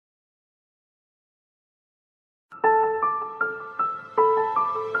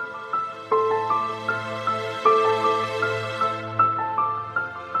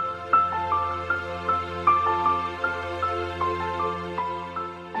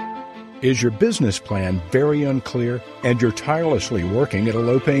Is your business plan very unclear and you're tirelessly working at a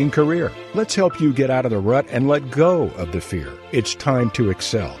low-paying career? Let's help you get out of the rut and let go of the fear. It's time to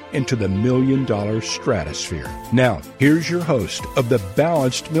excel into the $1 million stratosphere. Now, here's your host of The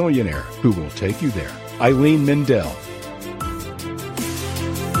Balanced Millionaire, who will take you there, Eileen Mindell.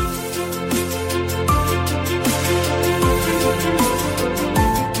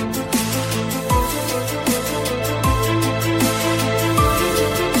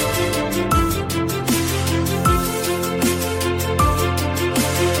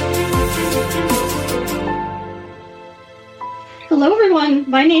 Hello, everyone.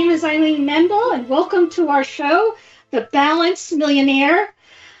 My name is Eileen Mendel, and welcome to our show, The Balanced Millionaire.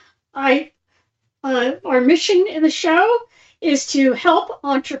 Our mission in the show is to help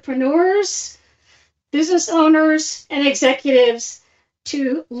entrepreneurs, business owners, and executives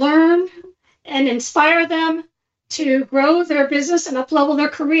to learn and inspire them to grow their business and up-level their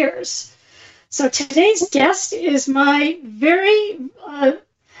careers. So today's guest is my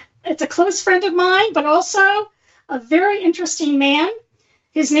it's a close friend of mine, but also a very interesting man.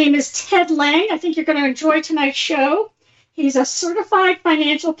 His name is Ted Lange. I think you're going to enjoy tonight's show. He's a certified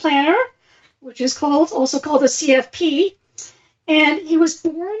financial planner, which is also called a CFP. And he was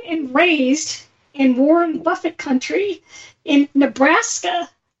born and raised in Warren Buffett country in Nebraska.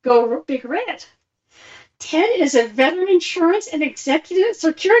 Go Big Red. Ted is a veteran insurance and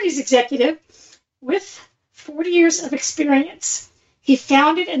securities executive with 40 years of experience. He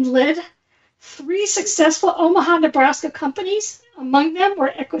founded and led 3 successful Omaha, Nebraska companies. Among them were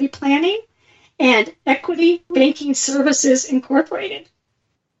Equity Planning and Equity Banking Services Incorporated.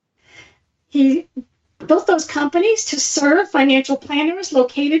 He built those companies to serve financial planners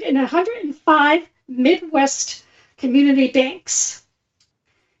located in 105 Midwest community banks.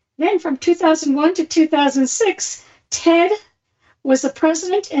 Then from 2001 to 2006, Ted was the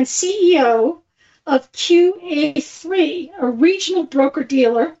president and CEO of QA3, a regional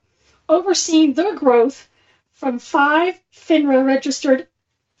broker-dealer overseeing their growth from 5 FINRA-registered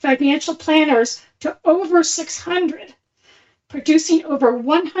financial planners to over 600, producing over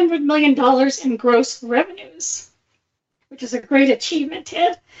 $100 million in gross revenues, which is a great achievement,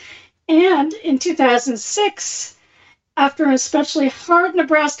 Ted. And in 2006, after an especially hard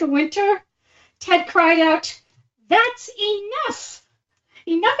Nebraska winter, Ted cried out, "That's enough!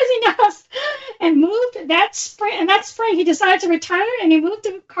 Enough is enough," and moved that spring. And that spring, he decided to retire, and he moved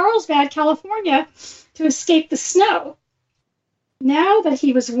to Carlsbad, California, to escape the snow. Now that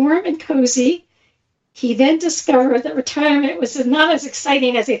he was warm and cozy, he then discovered that retirement was not as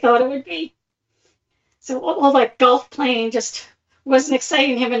exciting as he thought it would be. So all that golf playing just wasn't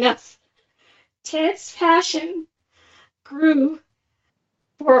exciting him enough. Ted's passion grew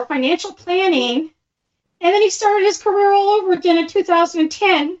for financial planning, and then he started his career all over again in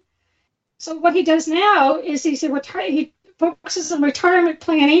 2010. So what he does now is he focuses on retirement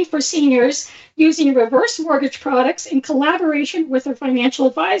planning for seniors using reverse mortgage products in collaboration with their financial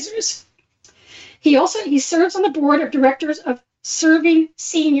advisors. He serves on the board of directors of Serving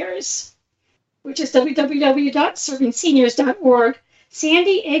Seniors, which is www.servingseniors.org, San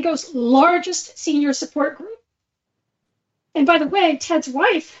Diego's largest senior support group. And by the way, Ted's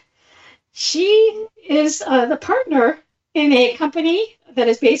wife, she is the partner in a company that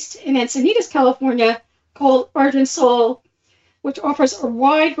is based in Encinitas, California, called Art and Soul, which offers a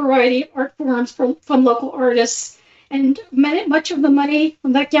wide variety of art forms from local artists, and much of the money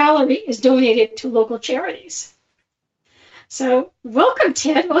from that gallery is donated to local charities. So welcome,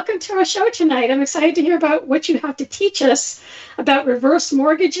 Ted. Welcome to our show tonight. I'm excited to hear about what you have to teach us about reverse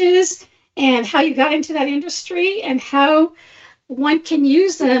mortgages and how you got into that industry and how one can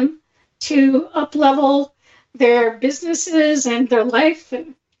use them to up-level their businesses and their life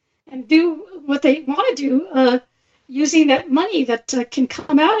and do what they want to do using that money that can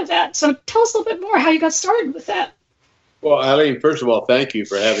come out of that. So tell us a little bit more how you got started with that. Well, Eileen, first of all, thank you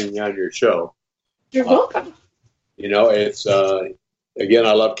for having me on your show. You're welcome. It's, again,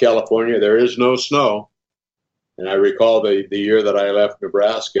 I love California. There is no snow. And I recall the year that I left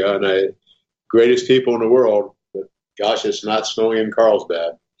Nebraska, and greatest people in the world, but gosh, it's not snowing in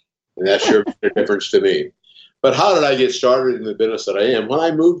Carlsbad. And that sure made a difference to me. But how did I get started in the business that I am? When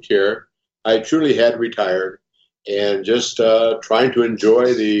I moved here, I truly had retired and just trying to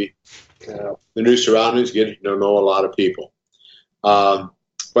enjoy the new surroundings, getting to know a lot of people. What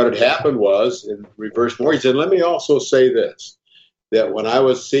had happened was in reverse mortgage, and let me also say this, that when I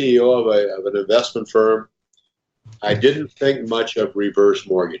was CEO of an investment firm, I didn't think much of reverse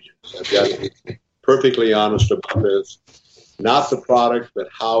mortgages. I've got to be perfectly honest about this. Not the product, but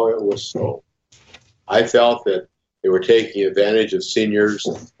how it was sold. I felt that they were taking advantage of seniors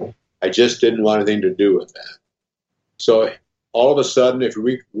I just didn't want anything to do with that. So all of a sudden, if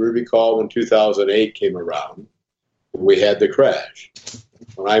we recall when 2008 came around, we had the crash.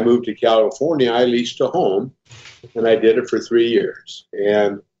 When I moved to California, I leased a home, and I did it for 3 years.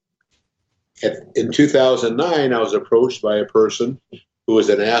 And in 2009, I was approached by a person who was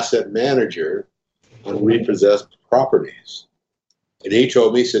an asset manager on repossessed properties. And he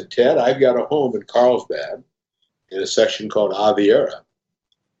told me, he said, Ted, I've got a home in Carlsbad in a section called Aviera.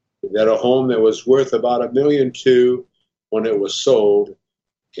 That a home that was worth about $1.2 million when it was sold.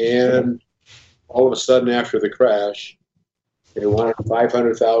 And all of a sudden after the crash, they wanted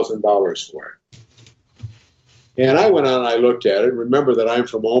 $500,000 for it. And I went on and I looked at it. Remember that I'm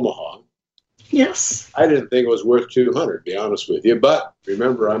from Omaha. Yes. I didn't think it was worth 200, to be honest with you. But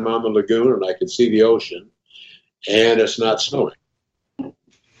remember, I'm on the lagoon and I can see the ocean, and it's not snowing.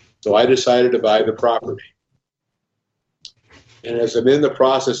 So I decided to buy the property. And as I'm in the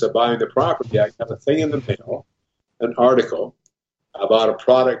process of buying the property, I got a thing in the mail, an article about a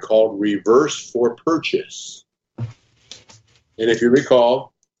product called Reverse for Purchase. And if you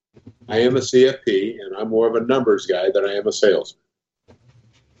recall, I am a CFP, and I'm more of a numbers guy than I am a salesman.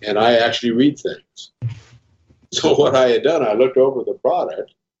 And I actually read things. So what I had done, I looked over the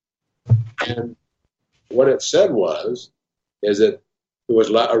product, and what it said is that it was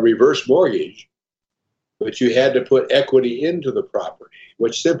a reverse mortgage, but you had to put equity into the property,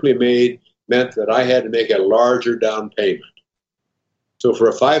 which simply meant that I had to make a larger down payment. So for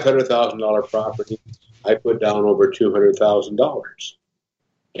a $500,000 property, I put down over $200,000.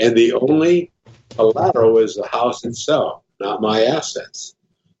 And the only collateral is the house itself, not my assets.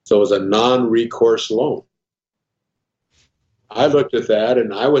 So it was a non-recourse loan. I looked at that,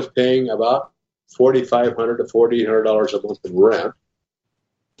 and I was paying about $4,500 to $4,800 a month in rent.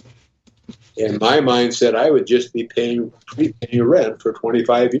 And my mind said I would just be paying rent for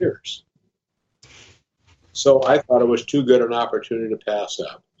 25 years. So I thought it was too good an opportunity to pass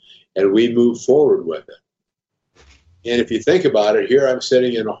up. And we moved forward with it. And if you think about it, here I'm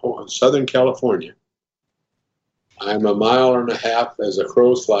sitting in Southern California. I'm 1.5 miles as a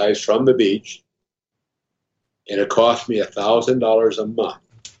crow flies from the beach. And it cost me $1,000 a month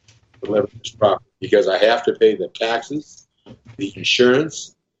to live in this property because I have to pay the taxes, the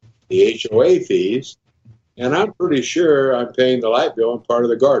insurance, the HOA fees, and I'm pretty sure I'm paying the light bill and part of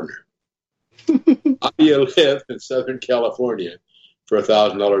the gardener. How do you live in Southern California for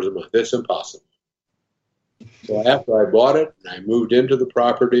 $1,000 a month? It's impossible. So after I bought it, and I moved into the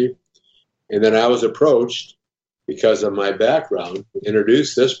property, and then I was approached because of my background to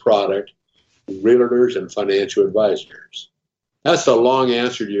introduce this product to realtors and financial advisors. That's a long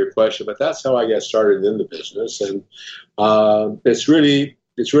answer to your question, but that's how I got started in the business, and it's really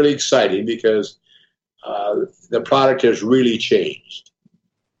exciting because the product has really changed.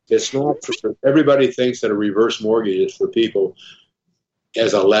 It's not for everybody thinks that a reverse mortgage is for people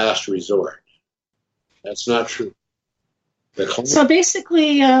as a last resort. That's not true. So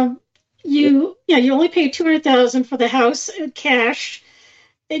basically, you only paid $200,000 for the house in cash.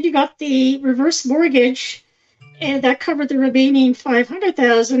 Then you got the reverse mortgage, and that covered the remaining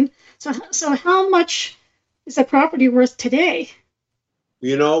 $500,000. So how much is the property worth today?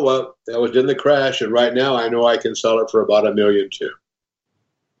 You know, well, that was in the crash, and right now I know I can sell it for about $1.2 million.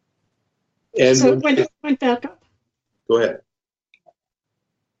 And so it went back up. Go ahead.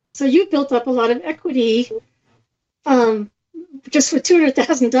 So you built up a lot of equity. Just with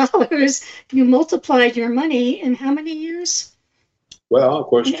 $200,000, you multiplied your money in how many years? Well, of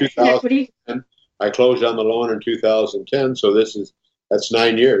course, 2010. I closed on the loan in 2010, so that's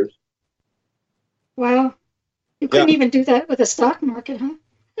 9 years. Wow. You couldn't even do that with the stock market, huh?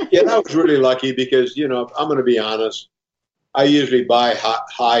 Yeah, I was really lucky because, you know, I'm going to be honest, I usually buy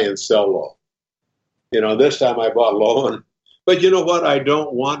high and sell low. You know, this time I bought low, but you know what? I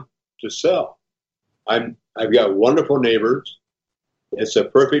don't want to sell. I've got wonderful neighbors. It's a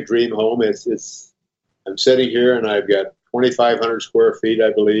perfect dream home. I'm sitting here and I've got 2,500 square feet,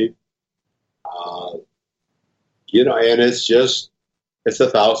 I believe. You know, and it's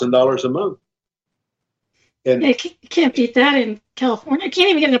 $1,000 a month. And you can't beat that in California. You can't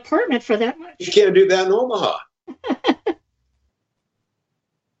even get an apartment for that much. You can't do that in Omaha.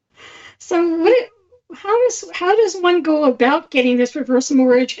 So how does one go about getting this reverse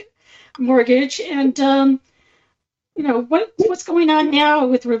mortgage? And you know, what's going on now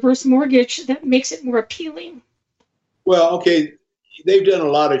with reverse mortgage that makes it more appealing? Well, okay, they've done a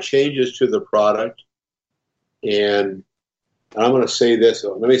lot of changes to the product, and I'm going to say this.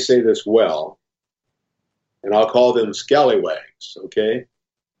 Let me say this well, and I'll call them scallywags. Okay,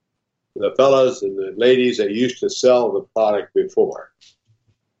 the fellas and the ladies that used to sell the product before.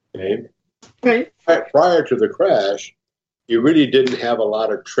 Okay? Right. Prior to the crash, you really didn't have a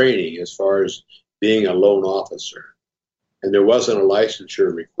lot of training as far as being a loan officer, and there wasn't a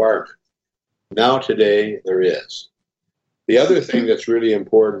licensure requirement. Now today there is. The other thing that's really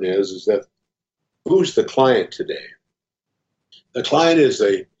important is that who's the client today? The client is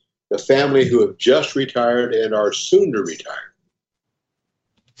the family who have just retired and are soon to retire.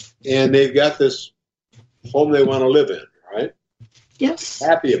 And they've got this home they want to live in, right? Yes.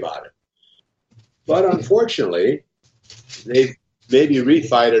 Happy about it. But unfortunately, they've maybe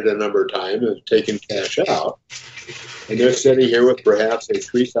refied it a number of times and taken cash out. And they're sitting here with perhaps a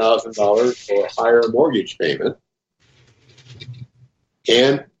 $3,000 or higher mortgage payment.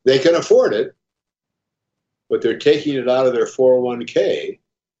 And they can afford it, but they're taking it out of their 401k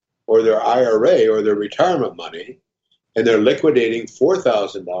or their IRA or their retirement money, and they're liquidating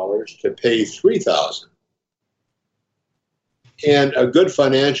 $4,000 to pay $3,000. And a good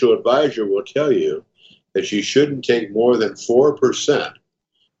financial advisor will tell you that you shouldn't take more than 4%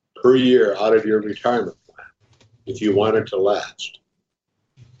 per year out of your retirement plan if you want it to last.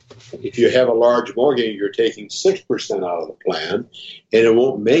 If you have a large mortgage, you're taking 6% out of the plan, and it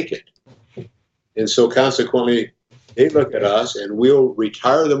won't make it. And so consequently, they look at us, and we'll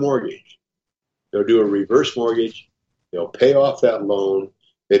retire the mortgage. They'll do a reverse mortgage. They'll pay off that loan.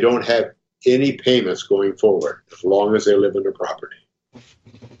 They don't have any payments going forward as long as they live in the property.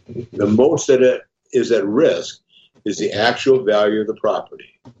 The most that it is at risk is the actual value of the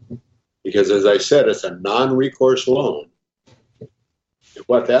property. Because as I said, it's a non-recourse loan. And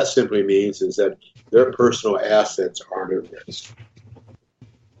what that simply means is that their personal assets aren't at risk.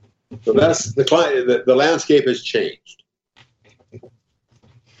 So that's the landscape has changed.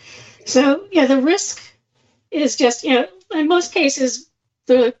 So, yeah, the risk is just, in most cases,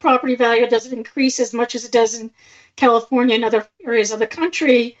 the property value doesn't increase as much as it does in California and other areas of the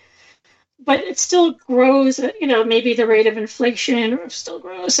country, but it still grows at, maybe the rate of inflation or still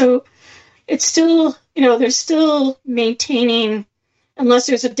grows. So it's still, they're still maintaining, unless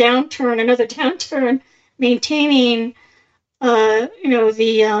there's another downturn, maintaining,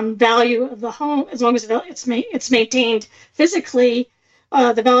 the value of the home, as long as it's maintained physically,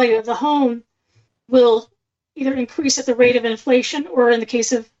 the value of the home will either increase at the rate of inflation, or in the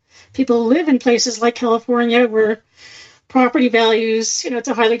case of people who live in places like California where property values, it's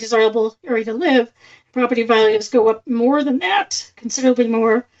a highly desirable area to live, property values go up more than that, considerably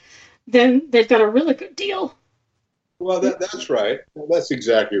more, then they've got a really good deal. Well, that's right. Well, that's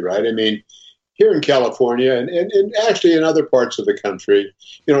exactly right. I mean, here in California and actually in other parts of the country,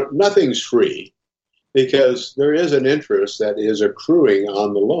 nothing's free because there is an interest that is accruing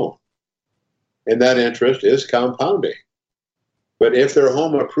on the loan. And that interest is compounding. But if their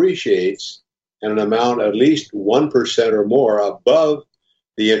home appreciates in an amount at least 1% or more above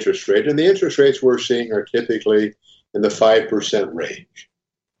the interest rate, and the interest rates we're seeing are typically in the 5% range.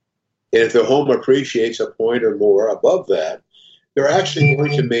 And if the home appreciates a point or more above that, they're actually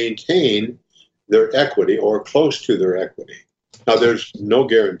going to maintain their equity or close to their equity. Now, there's no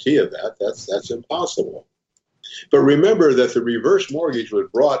guarantee of that. That's impossible. But remember that the reverse mortgage was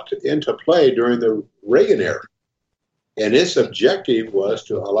brought into play during the Reagan era. And its objective was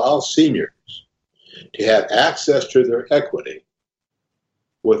to allow seniors to have access to their equity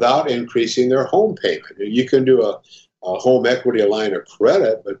without increasing their home payment. You can do a home equity line of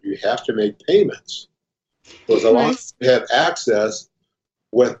credit, but you have to make payments. So as long as you have access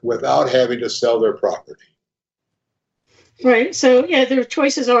without having to sell their property. Right. So, yeah, their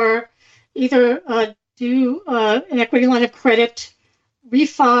choices are either do an equity line of credit,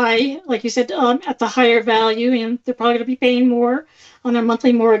 refi, like you said, at the higher value, and they're probably going to be paying more on their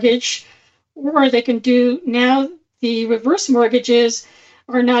monthly mortgage, or they can do now the reverse mortgages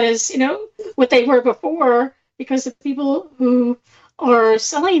are not as, what they were before, because the people who are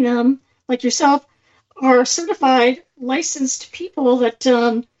selling them, like yourself, are certified, licensed people that,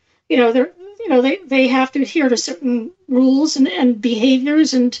 they have to adhere to certain rules and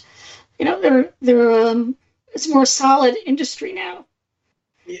behaviors, and they're it's a more solid industry now.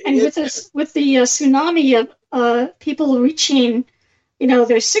 And with the tsunami of people reaching, their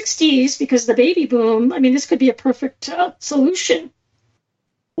 60s because of the baby boom, I mean, this could be a perfect solution.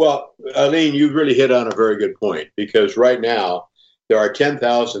 Well, Eileen, you've really hit on a very good point, because right now there are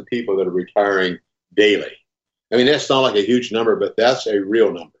 10,000 people that are retiring daily. I mean, that's not like a huge number, but that's a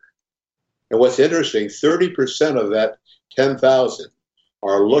real number. And what's interesting, 30% of that 10,000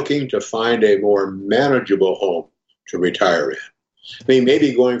 are looking to find a more manageable home to retire in. I mean,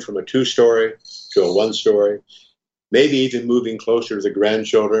 maybe going from a 2-story to a 1-story, maybe even moving closer to the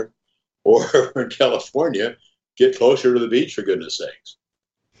grandchildren, or in California, get closer to the beach, for goodness sakes.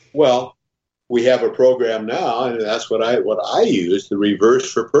 Well, we have a program now, and that's what I use, the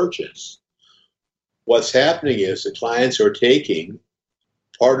reverse for purchase. What's happening is the clients are taking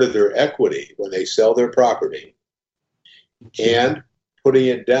part of their equity when they sell their property and putting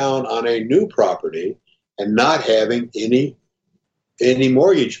it down on a new property and not having any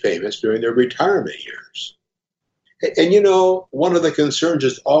mortgage payments during their retirement years. And one of the concerns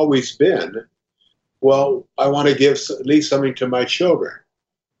has always been, well, I want to give at least something to my children.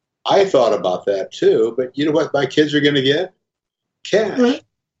 I thought about that too, but you know what my kids are going to get? Cash.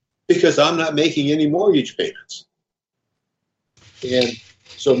 Because I'm not making any mortgage payments. And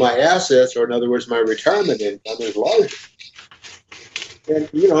so my assets, or in other words, my retirement income is larger. And,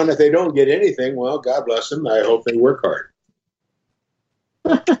 and if they don't get anything, well, God bless them. I hope they work hard.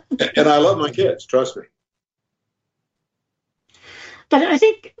 And I love my kids, trust me. But I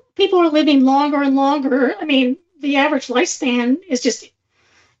think people are living longer and longer. I mean, the average lifespan is just,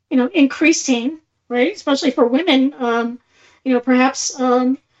 increasing, right? Especially for women. Perhaps,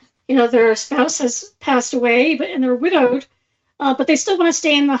 their spouse has passed away, and they're widowed, but they still want to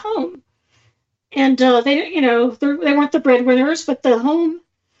stay in the home. And they weren't the breadwinners, but the home,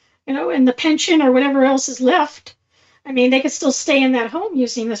 and the pension or whatever else is left, I mean, they could still stay in that home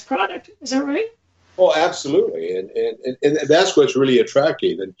using this product. Is that right? Oh, absolutely. And that's what's really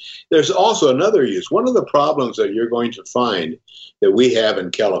attractive. And there's also another use. One of the problems that you're going to find that we have in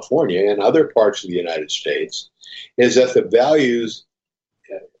California and other parts of the United States is that the values,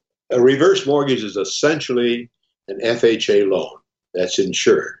 a reverse mortgage is essentially an FHA loan that's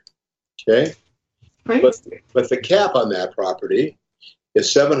insured. Okay? Right. But the cap on that property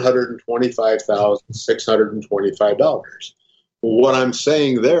is $725,625. What I'm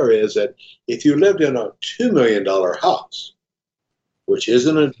saying there is that if you lived in a $2 million house, which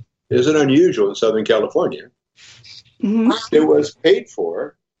isn't unusual in Southern California, mm-hmm. It was paid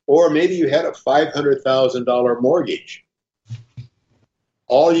for, or maybe you had a $500,000 mortgage.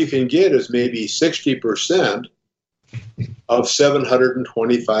 All you can get is maybe 60% of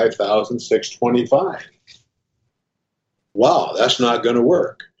 $725,625. Wow, that's not going to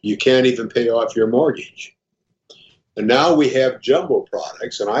work. You can't even pay off your mortgage. And now we have jumbo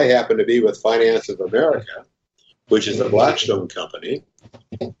products, and I happen to be with Finance of America, which is a Blackstone company,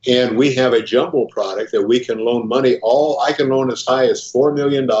 and we have a jumbo product that we can loan money. I can loan as high as $4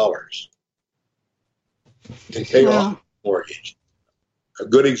 million and pay off the mortgage. A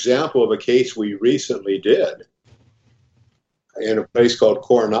good example of a case we recently did in a place called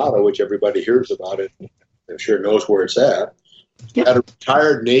Coronado, which everybody hears about it, I'm sure knows where it's at, yep. Had a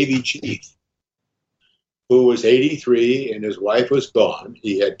retired Navy chief who was 83 and his wife was gone.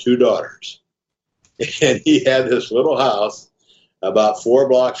 He had 2 daughters. And he had this little house about 4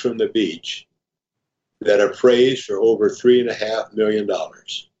 blocks from the beach that appraised for over $3.5 million.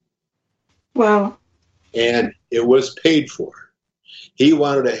 Wow. And it was paid for. He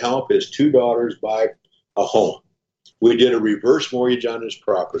wanted to help his 2 daughters buy a home. We did a reverse mortgage on his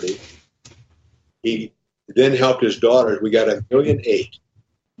property. He then helped his daughters. We got $1.8 million.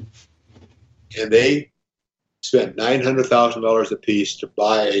 And they spent $900,000 apiece to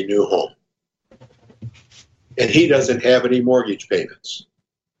buy a new home. And he doesn't have any mortgage payments.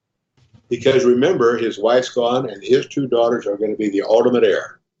 Because remember, his wife's gone and his 2 daughters are going to be the ultimate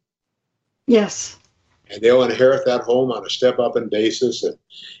heir. Yes. And they'll inherit that home on a step-up basis.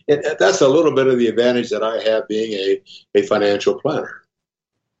 And that's a little bit of the advantage that I have being a financial planner.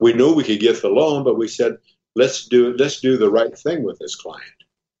 We knew we could get the loan, but we said, let's do the right thing with this client.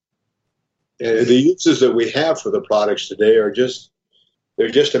 And the uses that we have for the products today are just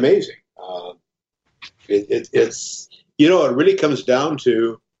amazing. It's it really comes down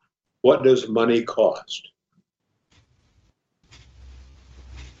to, what does money cost?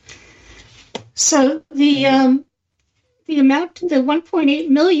 So the amount, the $1.8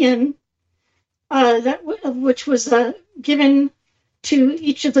 million, which was given to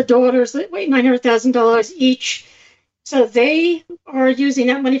each of the daughters, $900,000 each. So they are using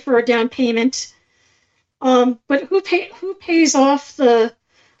that money for a down payment. But who pays off the?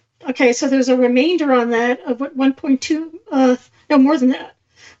 Okay, so there's a remainder on that of what, 1.2? No, more than that,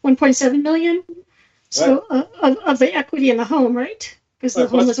 1.7 million. So of the equity in the home, right? Because the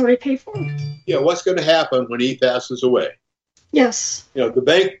home was already paid for. Yeah, what's going to happen when he passes away? Yes. The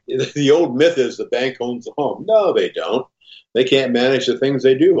bank. The old myth is the bank owns the home. No, they don't. They can't manage the things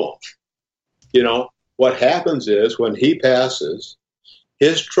they do own. What happens is when he passes,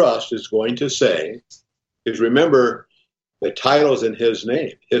 his trust is going to say, because remember, the title's in his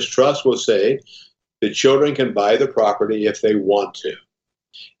name. His trust will say the children can buy the property if they want to.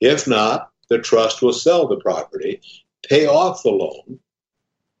 If not, the trust will sell the property, pay off the loan,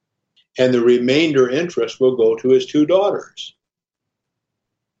 and the remainder interest will go to his two daughters.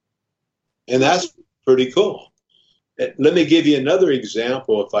 And that's pretty cool. Let me give you another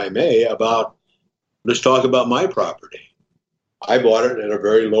example, if I may, let's talk about my property. I bought it at a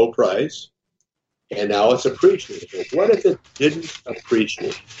very low price, and now it's appreciated. What if it didn't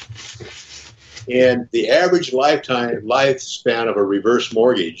appreciate? And the average lifespan of a reverse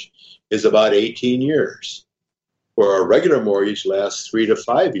mortgage is about 18 years, where a regular mortgage lasts 3 to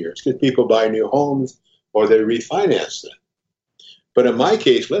 5 years because people buy new homes or they refinance it. But in my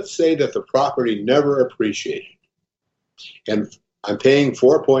case, let's say that the property never appreciated, and I'm paying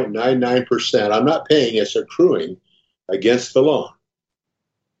 4.99%. I'm not paying, it's accruing against the loan.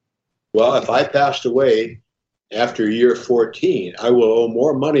 Well, if I passed away after year 14, I will owe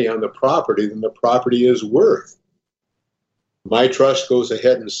more money on the property than the property is worth. My trust goes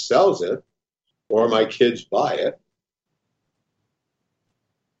ahead and sells it, or my kids buy it,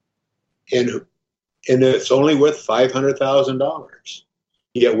 and it's only worth $500,000.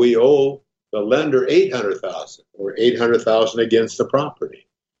 Yet we owe the lender $800,000 or $800,000 against the property.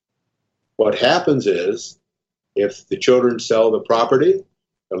 What happens is, if the children sell the property,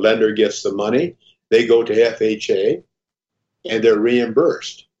 the lender gets the money, they go to FHA, and they're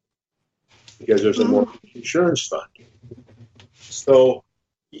reimbursed because there's a mortgage insurance fund. So,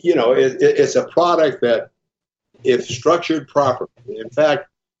 it's a product that, if structured properly, in fact,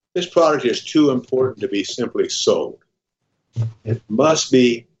 this product is too important to be simply sold. It must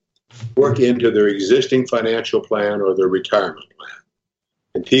be work into their existing financial plan or their retirement plan.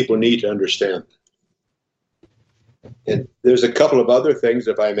 And people need to understand that. And there's a couple of other things,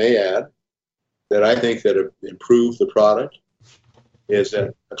 if I may add, that I think that have improved the product, is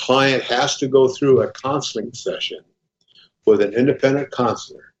that a client has to go through a counseling session with an independent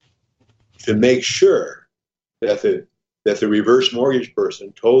counselor to make sure that the reverse mortgage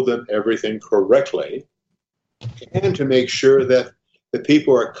person told them everything correctly, and to make sure that the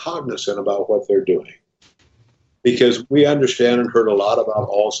people are cognizant about what they're doing. Because we understand and heard a lot about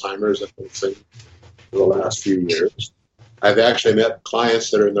Alzheimer's and things for the last few years. I've actually met clients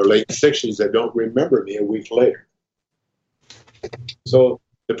that are in their late 60s that don't remember me a week later. So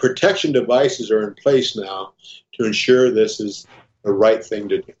the protection devices are in place now to ensure this is the right thing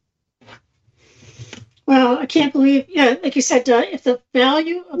to do. Well, I can't believe, like you said, if the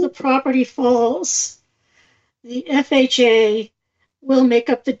value of the property falls, the FHA will make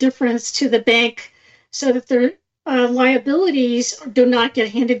up the difference to the bank so that their liabilities do not get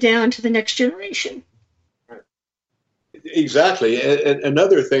handed down to the next generation. Exactly. And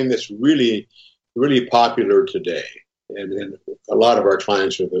another thing that's really, really popular today, and a lot of our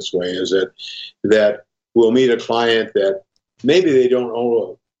clients are this way, is that we'll meet a client that maybe they don't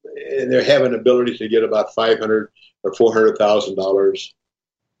own, and they have an ability to get about $500,000 or $400,000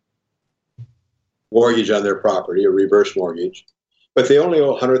 mortgage on their property, a reverse mortgage, but they only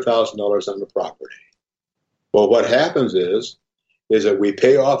owe $100,000 on the property. Well, what happens is that we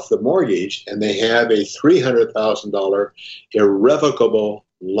pay off the mortgage, and they have a $300,000 irrevocable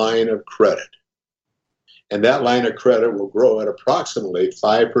line of credit. And that line of credit will grow at approximately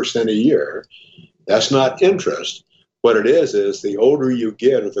 5% a year. That's not interest. What it is the older you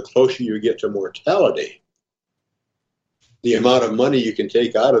get, or the closer you get to mortality, the amount of money you can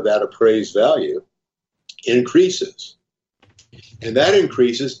take out of that appraised value increases. And that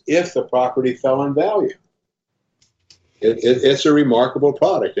increases if the property fell in value. It's a remarkable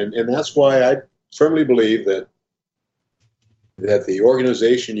product. And that's why I firmly believe that the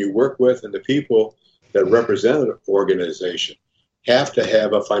organization you work with and the people that represent an organization have to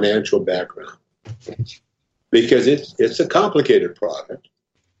have a financial background, because it's a complicated product.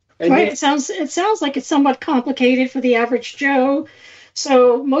 And right. It sounds like it's somewhat complicated for the average Joe.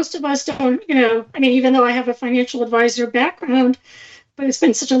 So most of us don't, even though I have a financial advisor background, but it's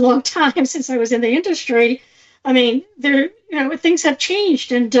been such a long time since I was in the industry. Things have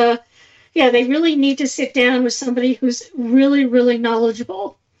changed, and they really need to sit down with somebody who's really, really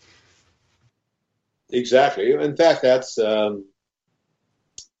knowledgeable. Exactly. In fact, that's the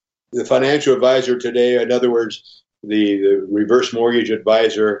financial advisor today. In other words, the reverse mortgage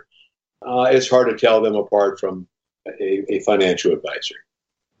advisor. It's hard to tell them apart from a financial advisor.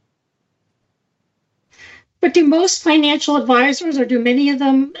 But do most financial advisors, or do many of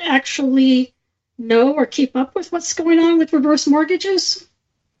them, actually know or keep up with what's going on with reverse mortgages?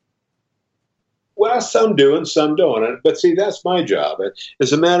 Well, some do and some don't. But see, that's my job.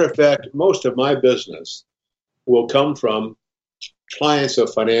 As a matter of fact, most of my business will come from clients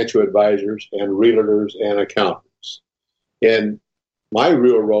of financial advisors and realtors and accountants. And my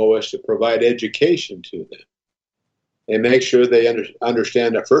real role is to provide education to them. and make sure they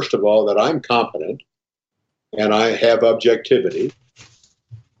understand that, first of all, that I'm competent and I have objectivity,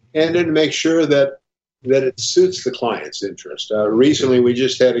 and then make sure that it suits the client's interest. Recently, we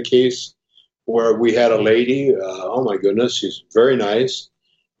just had a case where we had a lady, oh my goodness, she's very nice.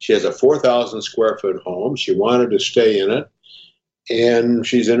 She has a 4,000 square foot home. She wanted to stay in it. And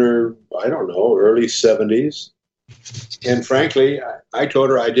she's in her, I don't know, early 70s. And frankly, I told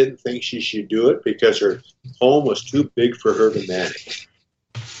her I didn't think she should do it because her home was too big for her to manage.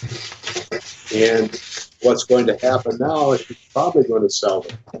 And what's going to happen now is she's probably going to sell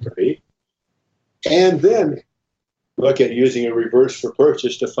the property and then look at using a reverse for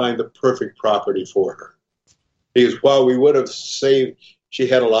purchase to find the perfect property for her. Because while we would have saved, she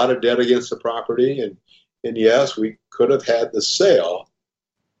had a lot of debt against the property, and yes, we could have had the sale,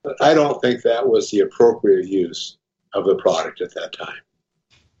 but I don't think that was the appropriate use of the product at that time.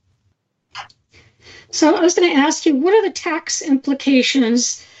 So I was going to ask you, what are the tax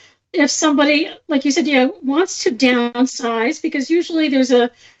implications if somebody, like you said, wants to downsize? Because usually there's a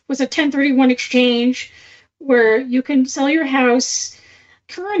 1031 exchange where you can sell your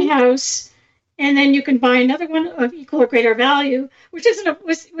current house, and then you can buy another one of equal or greater value, which isn't a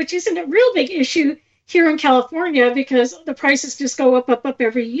real big issue here in California because the prices just go up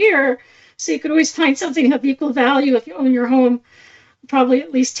every year. So you could always find something of equal value if you own your home probably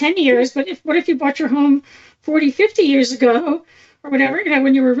at least 10 years. But what if you bought your home 40, 50 years ago or whatever,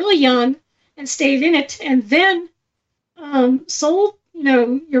 when you were really young and stayed in it and then sold,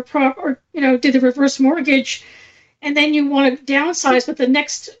 your or, did the reverse mortgage, and then you want to downsize, but the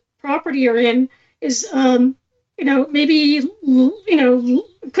next property you're in is, maybe,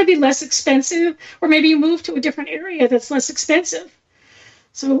 could be less expensive, or maybe you move to a different area that's less expensive.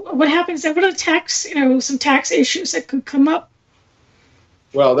 So what happens then? What are the tax, some tax issues that could come up?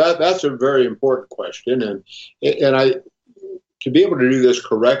 Well, that's a very important question, and I, to be able to do this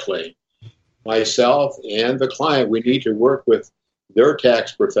correctly, myself and the client, we need to work with their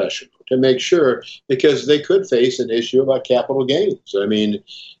tax professional to make sure, because they could face an issue about capital gains. I mean,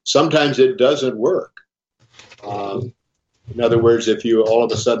 sometimes it doesn't work. In other words, if you all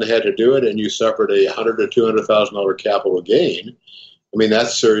of a sudden had to do it and you suffered a $100,000 to $200,000 capital gain, I mean,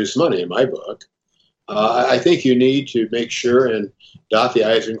 that's serious money in my book. I think you need to make sure and dot the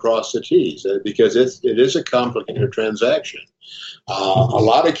I's and cross the T's because it is a complicated transaction. A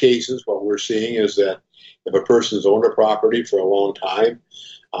lot of cases, what we're seeing is that if a person's owned a property for a long time,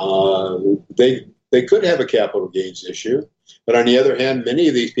 they could have a capital gains issue. But on the other hand, many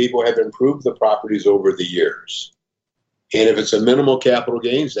of these people have improved the properties over the years. And if it's a minimal capital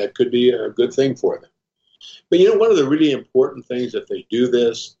gains, that could be a good thing for them. But one of the really important things, if they do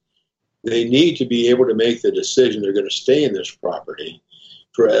this, they need to be able to make the decision they're going to stay in this property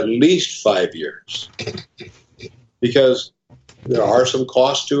for at least 5 years. Because there are some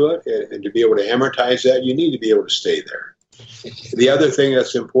costs to it, and to be able to amortize that, you need to be able to stay there. The other thing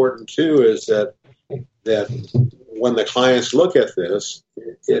that's important, too, is that when the clients look at this,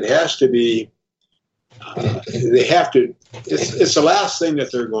 it has to be, it's the last thing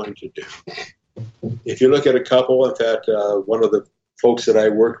that they're going to do. If you look at a couple, in fact, one of the folks that I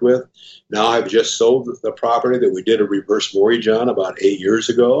worked with, now I've just sold the property that we did a reverse mortgage on about 8 years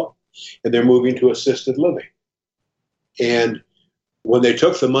ago, and they're moving to assisted living. And when they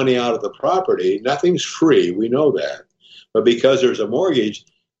took the money out of the property, nothing's free, we know that. But because there's a mortgage,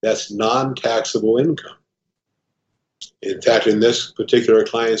 that's non-taxable income. In fact, in this particular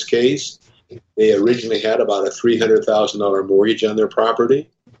client's case, they originally had about a $300,000 mortgage on their property.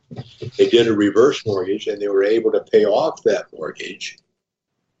 They did a reverse mortgage, and they were able to pay off that mortgage,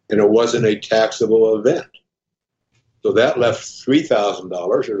 and it wasn't a taxable event. So that left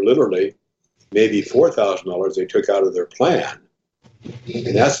 $3,000, or literally maybe $4,000 they took out of their plan.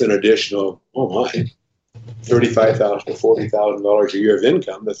 And that's an additional, $35,000 to $40,000 a year of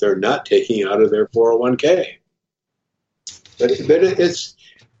income that they're not taking out of their 401k. But it's,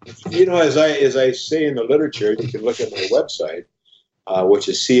 as I say in the literature, you can look at my website, which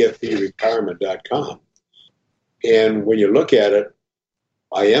is cfpretirement.com. And when you look at it,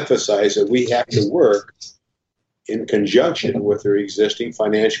 I emphasize that we have to work in conjunction with their existing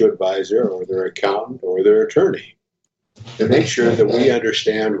financial advisor or their accountant or their attorney to make sure that we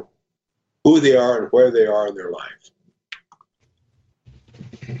understand who they are and where they are in their life.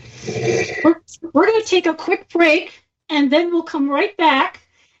 We're going to take a quick break, and then we'll come right back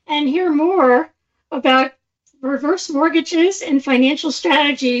and hear more about reverse mortgages and financial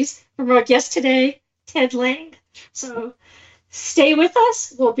strategies from our guest today, Ted Lange. So stay with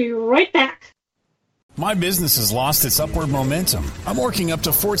us. We'll be right back. My business has lost its upward momentum. I'm working up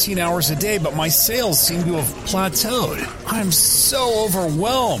to 14 hours a day, but my sales seem to have plateaued. I'm so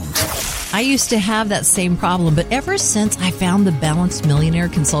overwhelmed. I used to have that same problem, but ever since I found the Balanced Millionaire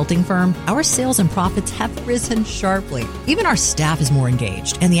consulting firm, our sales and profits have risen sharply. Even our staff is more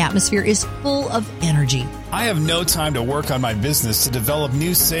engaged, and the atmosphere is full of energy. I have no time to work on my business to develop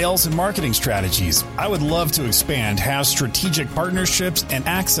new sales and marketing strategies. I would love to expand, have strategic partnerships, and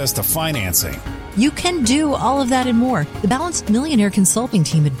access to financing. You can do all of that and more. The Balanced Millionaire Consulting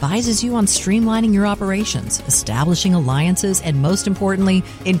Team advises you on streamlining your operations, establishing alliances, and most importantly,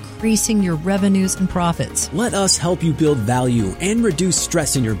 increasing your revenues and profits. Let us help you build value and reduce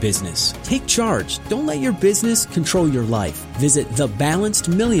stress in your business. Take charge. Don't let your business control your life. Visit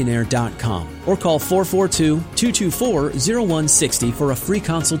thebalancedmillionaire.com or call 442-224-0160 for a free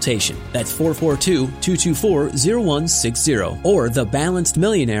consultation. That's 442-224-0160 or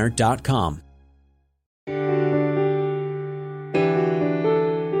thebalancedmillionaire.com.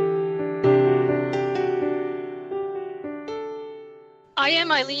 I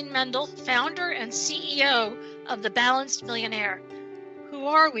am Eileen Mendel, founder and CEO of The Balanced Millionaire. Who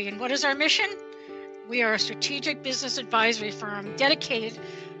are we and what is our mission? We are a strategic business advisory firm dedicated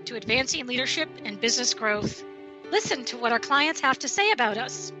to advancing leadership and business growth. Listen to what our clients have to say about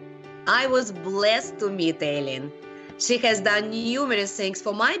us. I was blessed to meet Eileen. She has done numerous things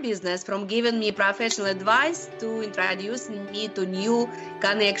for my business, from giving me professional advice to introducing me to new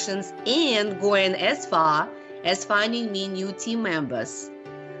connections and going as far as finding me new team members.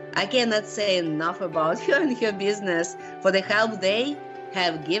 I cannot say enough about her and her business for the help they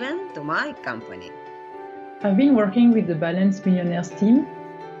have given to my company. I've been working with the Balanced Millionaires team.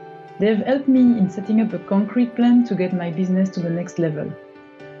 They've helped me in setting up a concrete plan to get my business to the next level.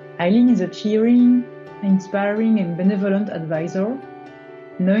 Eileen is a cheering, inspiring, and benevolent advisor.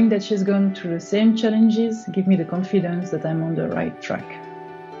 Knowing that she's gone through the same challenges gives me the confidence that I'm on the right track.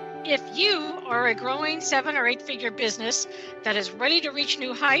 If you are a growing 7- or 8-figure business that is ready to reach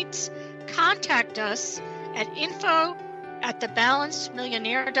new heights, contact us at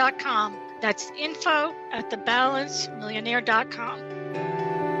info@thebalancedmillionaire.com. That's info@thebalancedmillionaire.com.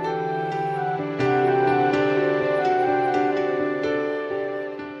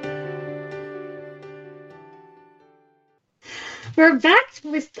 We're back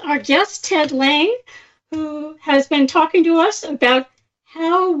with our guest, Ted Lange, who has been talking to us about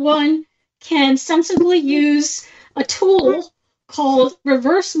how one can sensibly use a tool called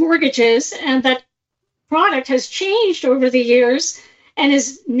reverse mortgages, and that product has changed over the years and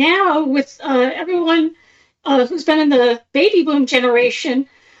is now, with everyone who's been in the baby boom generation,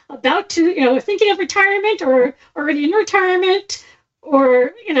 about to, thinking of retirement or already in retirement,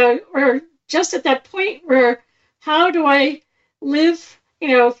 or just at that point where, how do I live,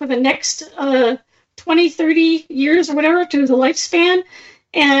 for the next 20, 30 years or whatever to the lifespan,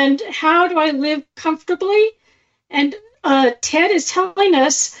 and how do I live comfortably? And Ted is telling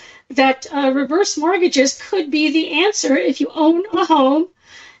us that reverse mortgages could be the answer if you own a home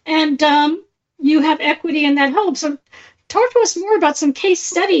and you have equity in that home. So talk to us more about some case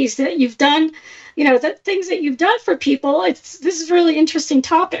studies that you've done, that things that you've done for people. This is a really interesting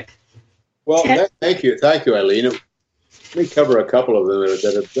topic. Well, thank you, Eileen. Let me cover a couple of them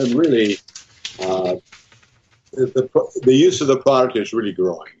that have been really, the use of the product is really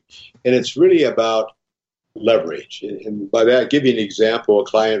growing. And it's really about leverage. And by that, I'll give you an example. A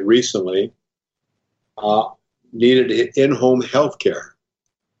client recently needed in-home health care.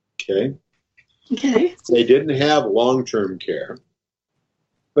 Okay. They didn't have long-term care.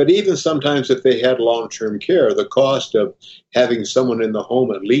 But even sometimes if they had long-term care, the cost of having someone in the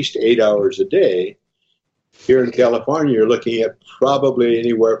home at least 8 hours a day, here in California, you're looking at probably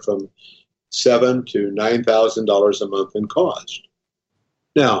anywhere from $7,000 to $9,000 a month in cost.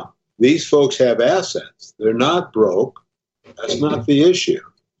 Now, these folks have assets. They're not broke. That's not the issue.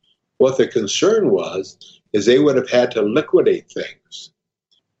 What the concern was is they would have had to liquidate things,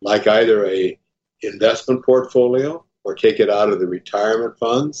 like either a investment portfolio or take it out of the retirement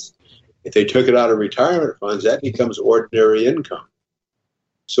funds. If they took it out of retirement funds, that becomes ordinary income.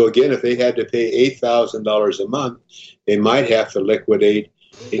 So again, if they had to pay $8,000 a month, they might have to liquidate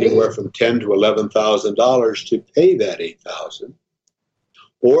anywhere from $10,000 to $11,000 to pay that $8,000.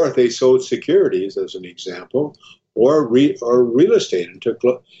 Or if they sold securities, as an example, or real estate, and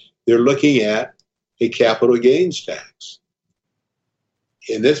they're looking at a capital gains tax.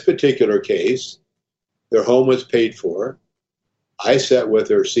 In this particular case, their home was paid for. I sat with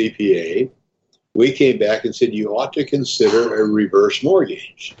their CPA. We came back and said, you ought to consider a reverse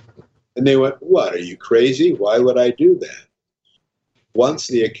mortgage. And they went, what, are you crazy? Why would I do that? once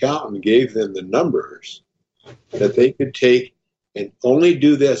the accountant gave them the numbers, that they could take and only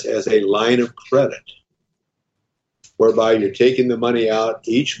do this as a line of credit, whereby you're taking the money out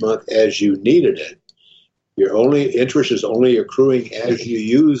each month as you needed it. Your only interest is only accruing as you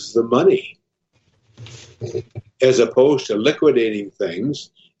use the money, as opposed to liquidating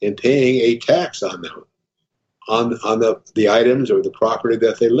things and paying a tax on them, on the items or the property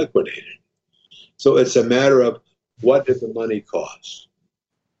that they liquidated. So it's a matter of, what did the money cost?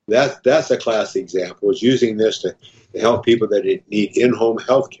 That's a classic example, is using this to help people that need in-home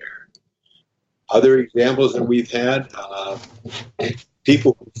health care. Other examples that we've had,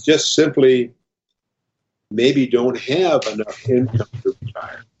 people who just simply maybe don't have enough income to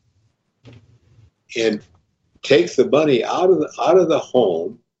retire, and take the money out of the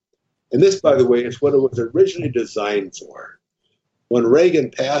home. And this, by the way, is what it was originally designed for. When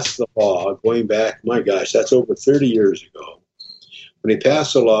Reagan passed the law, going back, my gosh, that's over 30 years ago, when he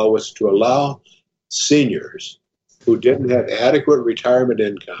passed the law, was to allow seniors who didn't have adequate retirement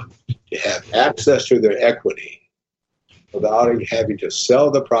income to have access to their equity without having to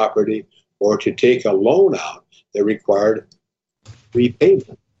sell the property or to take a loan out that required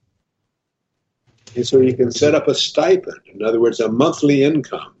repayment. And so you can set up a stipend, in other words, a monthly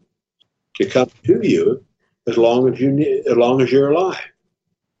income, to come to you as long as you're alive.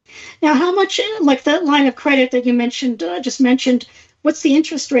 Now, how much, like that line of credit that you mentioned, just mentioned, what's the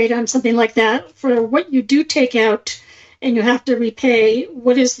interest rate on something like that for what you do take out and you have to repay?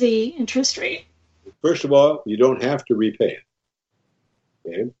 What is the interest rate? First of all, you don't have to repay it.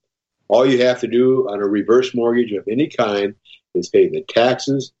 Okay? All you have to do on a reverse mortgage of any kind is pay the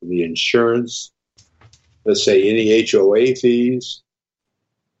taxes, the insurance, let's say any HOA fees,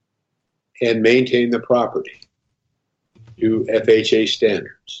 and maintain the property to FHA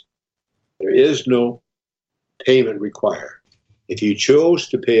standards. There is no payment required. If you chose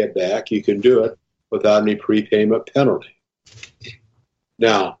to pay it back, you can do it without any prepayment penalty.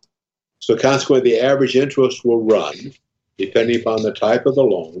 Now, so consequently, the average interest will run, depending upon the type of the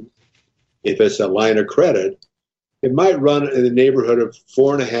loan. If it's a line of credit, it might run in the neighborhood of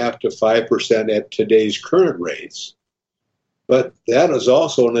 4.5% to 5% at today's current rates. But that is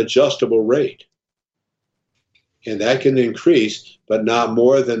also an adjustable rate. And that can increase, but not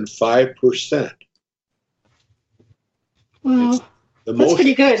more than 5%. Wow, that's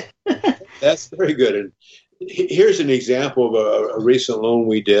pretty good. That's very good. And here's an example of a recent loan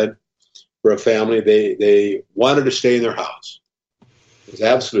we did for a family. They wanted to stay in their house. It was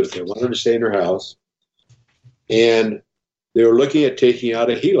absolute. They wanted to stay in their house. And they were looking at taking out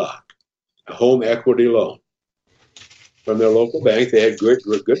a HELOC, a home equity loan, from their local bank. They had good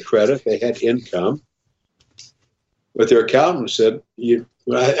credit. They had income. But their accountant said,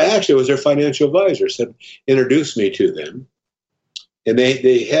 actually, it was their financial advisor, said, introduce me to them. And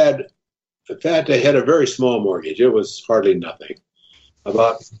they had a very small mortgage. It was hardly nothing,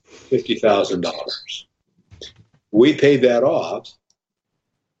 about $50,000. We paid that off,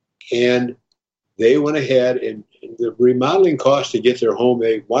 and they went ahead, and the remodeling cost to get their home,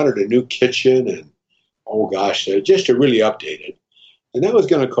 they wanted a new kitchen and, oh gosh, just to really update it. And that was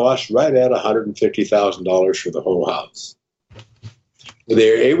going to cost right at $150,000 for the whole house.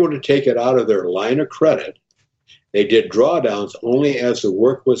 They were able to take it out of their line of credit. They did drawdowns only as the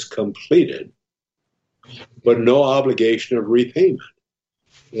work was completed, but no obligation of repayment.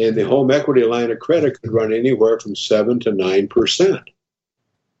 And the home equity line of credit could run anywhere from 7 to 9%.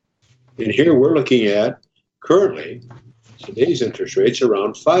 And here we're looking at, currently, today's interest rates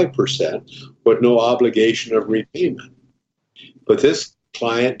around 5%, with no obligation of repayment. But this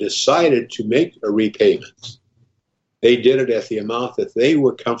client decided to make a repayment. They did it at the amount that they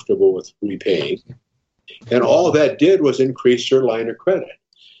were comfortable with repaying. And all that did was increase their line of credit,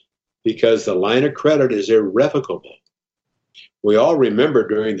 because the line of credit is irrevocable. We all remember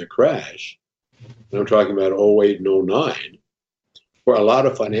during the crash, and I'm talking about 08 and 09, where a lot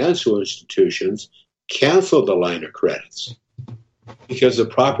of financial institutions canceled the line of credits because the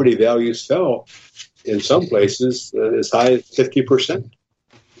property values fell in some places as high as 50%.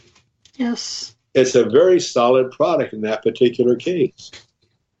 Yes. It's a very solid product in that particular case.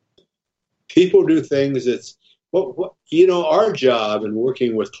 People do things that's, our job in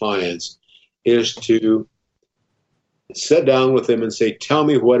working with clients is to sit down with them and say, tell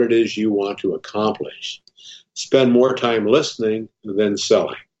me what it is you want to accomplish. Spend more time listening than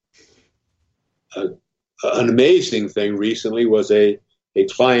selling. An amazing thing recently was a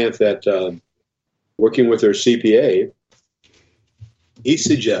client that, working with their CPA, he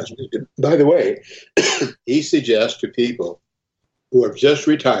suggested, by the way, he suggests to people who have just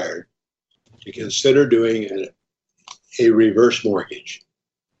retired to consider doing a reverse mortgage.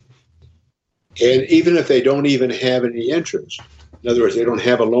 And even if they don't even have any interest, in other words, they don't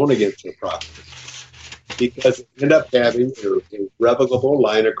have a loan against the property, because they end up having a revocable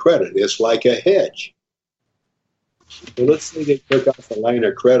line of credit. It's like a hedge. So let's say they took out the line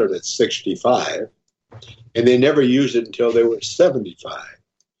of credit at 65, and they never used it until they were 75.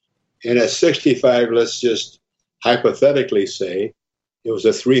 And at 65, let's just hypothetically say it was a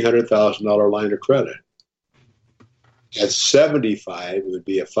 $300,000 line of credit. At 75, it would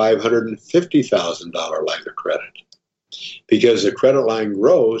be a $550,000 line of credit, because the credit line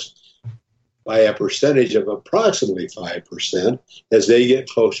grows by a percentage of approximately 5% as they get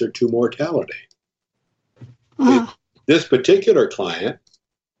closer to mortality. This particular client,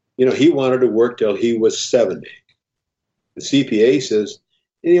 he wanted to work till he was 70. The CPA says,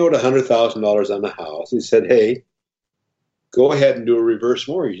 he owed $100,000 on the house. He said, hey, go ahead and do a reverse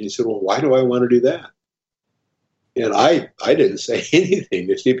mortgage. He said, well, why do I want to do that? And I didn't say anything.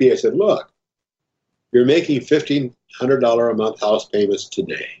 The CPA said, look, you're making $1,500 a month house payments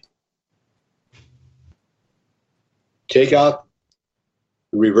today. Take out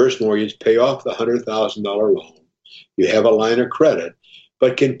the reverse mortgage, pay off the $100,000 loan. You have a line of credit,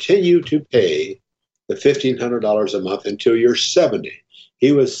 but continue to pay the $1,500 a month until you're 70.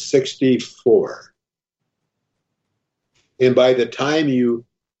 He was 64. And by the time you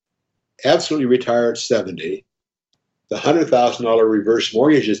absolutely retire at 70, the $100,000 reverse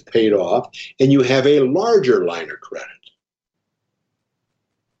mortgage is paid off, and you have a larger line of credit.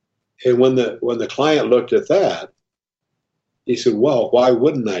 And when the client looked at that, he said, well, why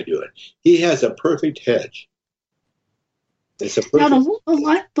wouldn't I do it? He has a perfect hedge. It's a perfect. Now,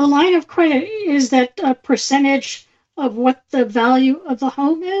 the line of credit, is that a percentage of what the value of the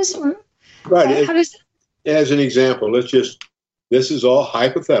home is? Or right. How does As an example, this is all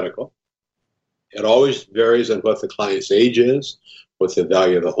hypothetical. It always varies on what the client's age is, what the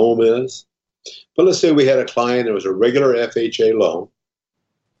value of the home is. But let's say we had a client that was a regular FHA loan,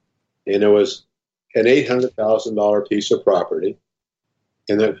 and it was an $800,000 piece of property,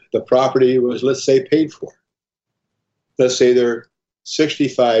 and the property was, let's say, paid for. Let's say they're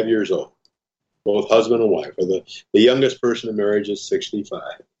 65 years old, both husband and wife, or the youngest person in marriage is 65.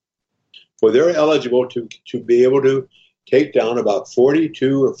 Well, they're eligible to be able to take down about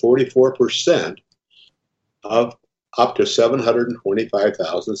 42 or 44% of up to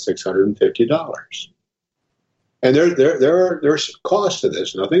 $725,650. And there's cost to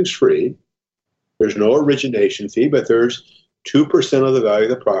this. Nothing's free. There's no origination fee, but there's 2% of the value of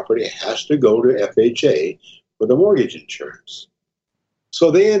the property has to go to FHA for the mortgage insurance.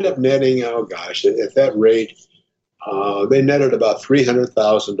 So they end up netting, at that rate, they netted about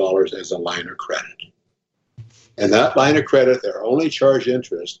 $300,000 as a line of credit. And that line of credit, they're only charged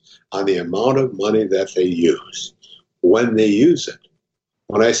interest on the amount of money that they use when they use it.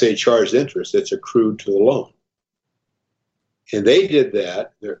 When I say charged interest, it's accrued to the loan. And they did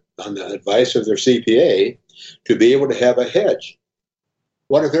that on the advice of their CPA to be able to have a hedge.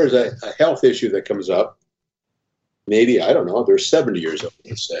 What if there's a health issue that comes up? Maybe, they're 70 years old,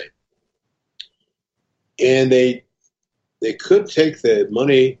 let's say. And they could take the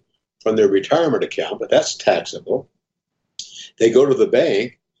money from their retirement account, but that's taxable. They go to the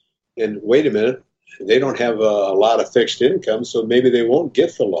bank, and wait a minute, they don't have a lot of fixed income, so maybe they won't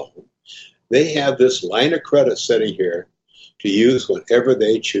get the loan. They have this line of credit sitting here to use whenever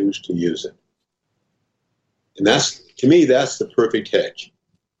they choose to use it. And to me, that's the perfect hedge.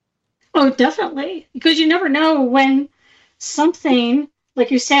 Oh, definitely. Because you never know when something,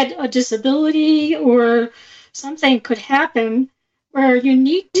 like you said, a disability or something could happen where you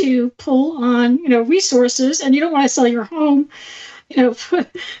need to pull on, resources, and you don't want to sell your home,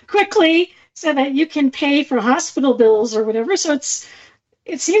 quickly so that you can pay for hospital bills or whatever. So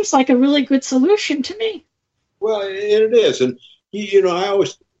it seems like a really good solution to me. Well, it is. And, I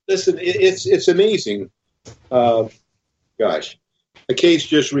always, listen, it's amazing. A case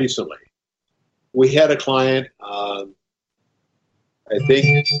just recently. We had a client, I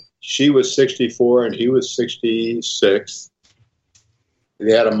think she was 64 and he was 66.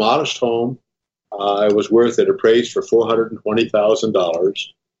 They had a modest home. It was it appraised for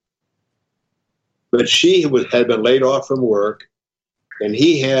 $420,000. But she had been laid off from work, and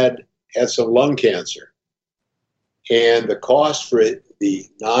he had some lung cancer. And the cost for the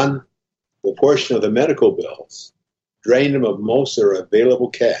portion of the medical bills drained him of most of their available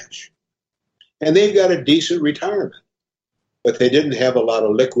cash. And they've got a decent retirement, but they didn't have a lot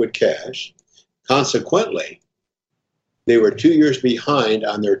of liquid cash. Consequently, they were 2 years behind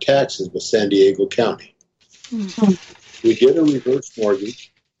on their taxes with San Diego County. Mm-hmm. We did a reverse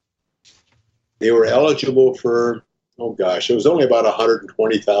mortgage. They were eligible for oh gosh, it was only about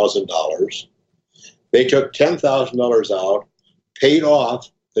 $120,000. They took $10,000 out, paid off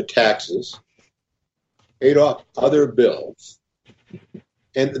the taxes, paid off other bills,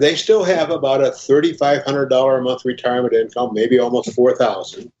 and they still have about a $3,500 a month retirement income, maybe almost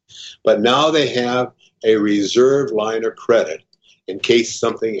 $4,000. But now they have a reserve line of credit in case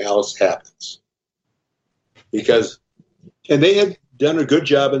something else happens. And they had done a good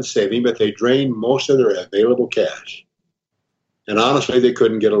job in saving, but they drained most of their available cash. And honestly, they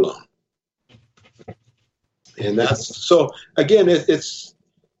couldn't get a loan. And so again, it's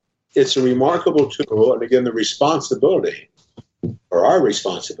a remarkable tool. And again, the responsibility, or our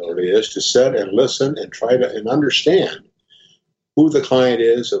responsibility, is to sit and listen and try to and understand who the client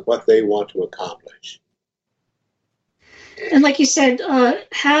is and what they want to accomplish. And like you said,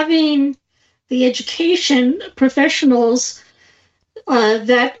 having the education professionals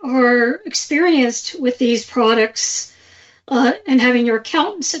that are experienced with these products, and having your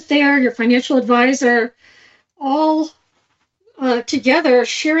accountant sit there, your financial advisor, all together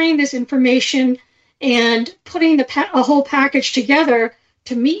sharing this information and putting a whole package together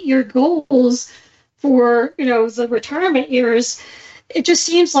to meet your goals for, the retirement years. It just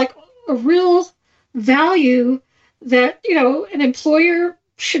seems like a real value that, an employer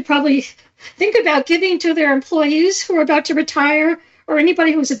should probably think about giving to their employees who are about to retire, or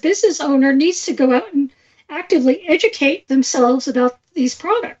anybody who's a business owner needs to go out and actively educate themselves about these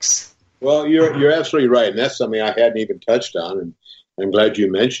products. Well, you're absolutely right. And that's something I hadn't even touched on. And I'm glad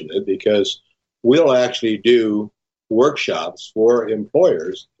you mentioned it, because we'll actually do workshops for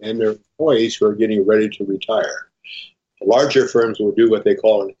employers and their employees who are getting ready to retire. Larger firms will do what they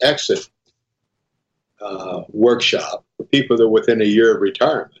call an exit workshop for people that are within a year of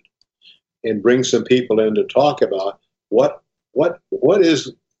retirement, and bring some people in to talk about what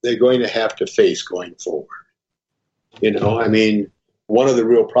is they're going to have to face going forward. One of the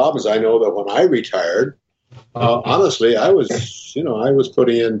real problems, I know that when I retired, honestly, I was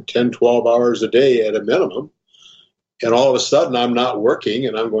putting in 10, 12 hours a day at a minimum. And all of a sudden I'm not working,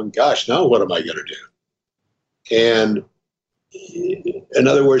 and I'm going, gosh, now what am I going to do? And in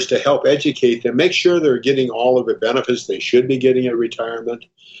other words, to help educate them, make sure they're getting all of the benefits they should be getting at retirement.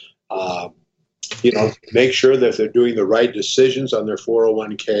 Make sure that they're doing the right decisions on their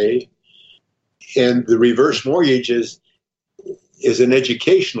 401k. And the reverse mortgage is an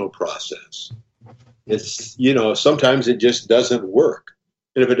educational process. It's, sometimes it just doesn't work.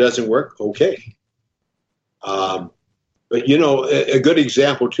 And if it doesn't work, okay. But, a good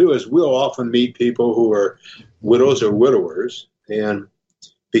example, too, is we'll often meet people who are widows or widowers, and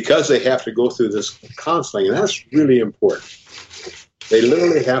because they have to go through this counseling, and that's really important. They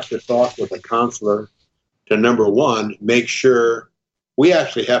literally have to talk with a counselor to, number one, make sure we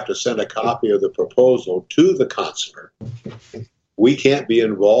actually have to send a copy of the proposal to the counselor. We can't be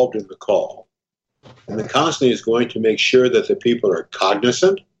involved in the call. And the counseling is going to make sure that the people are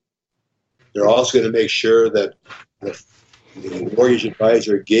cognizant. They're also going to make sure that the mortgage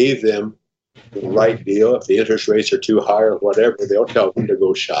advisor gave them the right deal. If the interest rates are too high or whatever, they'll tell them to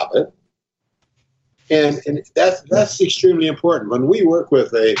go shop it. And that's extremely important. When we work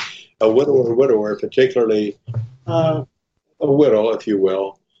with a widow or widower, particularly a widow, if you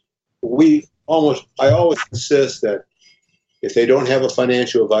will, I always insist that if they don't have a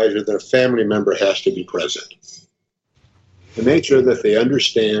financial advisor, their family member has to be present to make sure that they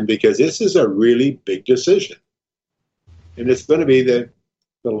understand, because this is a really big decision. And it's going to be the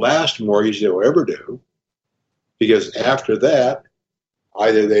last mortgage they'll ever do, because after that,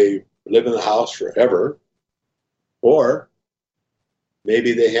 either they live in the house forever, or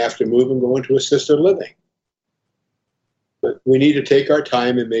maybe they have to move and go into assisted living. But we need to take our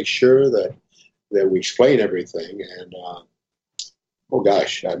time and make sure that we explain everything. And, oh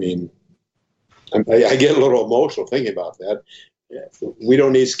gosh, I get a little emotional thinking about that. We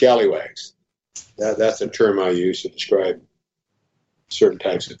don't need scallywags. That's a term I use to describe certain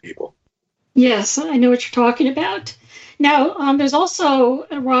types of people. Yes, I know what you're talking about. Now, there's also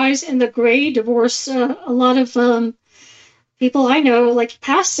a rise in the gray divorce. A lot of people I know, like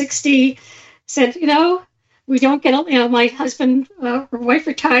past 60, said, we don't get, my husband or wife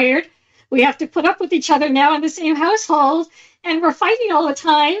retired. We have to put up with each other now in the same household, and we're fighting all the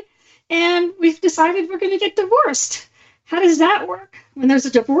time, and we've decided we're going to get divorced. How does that work when there's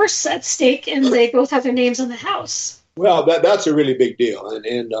a divorce at stake and they both have their names on the house? Well, that's a really big deal,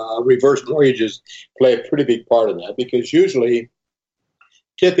 and reverse mortgages play a pretty big part in that, because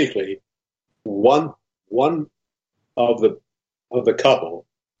typically, one of the couple,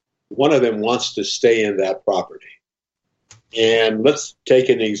 one of them wants to stay in that property. And let's take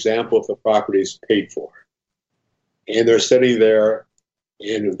an example if the property is paid for. and they're sitting there,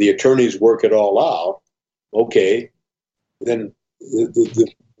 and the attorneys work it all out. Okay, then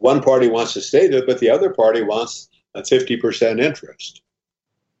the one party wants to stay there, but the other party wants a 50% interest.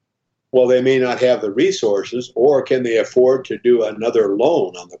 Well, they may not have the resources, or can they afford to do another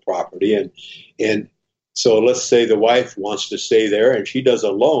loan on the property? And so let's say the wife wants to stay there, and she does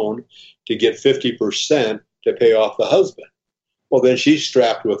a loan to get 50% to pay off the husband. Well, then she's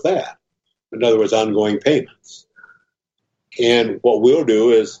strapped with that. In other words, ongoing payments. And what we'll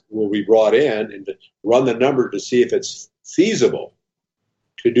do is we'll be brought in and run the number to see if it's feasible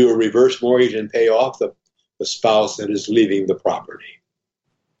to do a reverse mortgage and pay off the spouse that is leaving the property.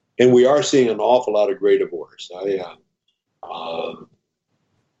 And we are seeing an awful lot of gray divorce. I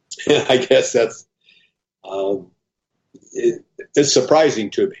guess that's it's surprising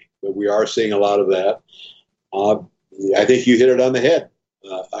to me, but we are seeing a lot of that. I think you hit it on the head,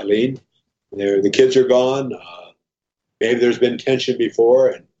 Eileen. The kids are gone. Maybe there's been tension before,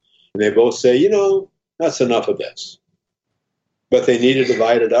 and they both say, that's enough of this. But they need to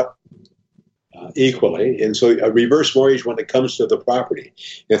divide it up equally. And so a reverse mortgage when it comes to the property.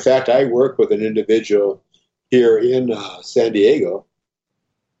 In fact, I work with an individual here in San Diego.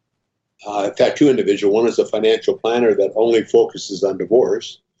 In fact, two individuals. One is a financial planner that only focuses on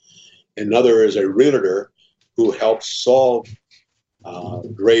divorce. Another is a realtor who helps solve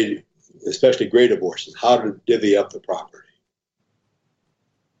especially gray divorces, how to divvy up the property.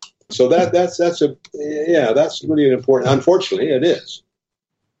 So that's really important. Unfortunately, it is.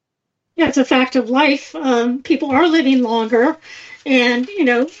 Yeah, it's a fact of life. People are living longer, and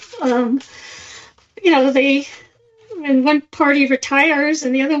when one party retires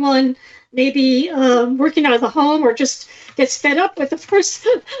and the other one may be working out of the home or just gets fed up with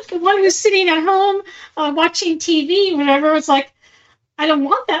the one who's sitting at home watching TV, whatever. It's like, I don't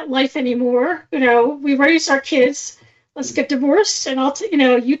want that life anymore. We raise our kids. Let's get divorced, and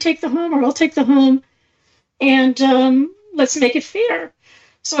you take the home or I'll take the home, and let's make it fair.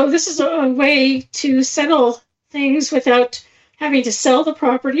 So this is a way to settle things without having to sell the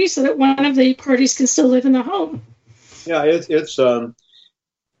property, so that one of the parties can still live in the home. Yeah, it's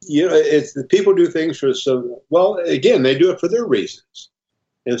people do things for some. Well, again, they do it for their reasons,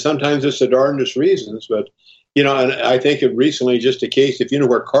 and sometimes it's the darndest reasons. But and I think of recently just a case. If you know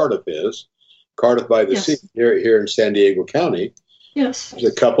where Cardiff is, Cardiff by the Sea, here in San Diego County. Yes, there's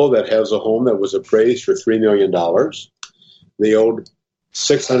a couple that has a home that was appraised for $3 million. They owed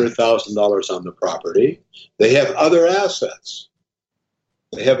 $600,000 on the property. They have other assets.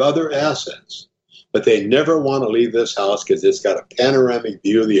 But they never want to leave this house because it's got a panoramic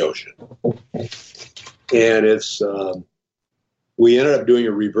view of the ocean. And it's we ended up doing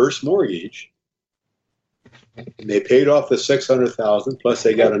a reverse mortgage. And they paid off the $600,000, plus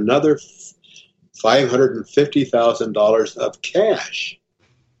they got another $550,000 of cash.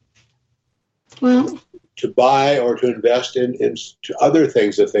 Well, to buy or to invest in to other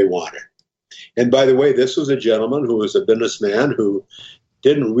things that they wanted. And by the way, this was a gentleman who was a businessman who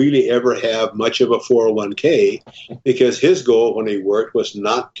didn't really ever have much of a 401k because his goal when he worked was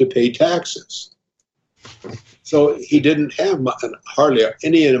not to pay taxes. So he didn't have hardly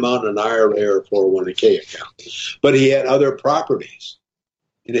any amount in an IRA or 401k account. But he had other properties.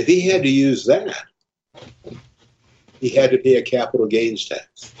 And if he had to use that, he had to pay a capital gains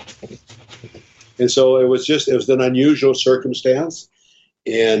tax. And so it was an unusual circumstance.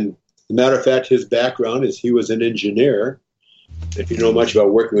 And as a matter of fact, his background is he was an engineer. If you know much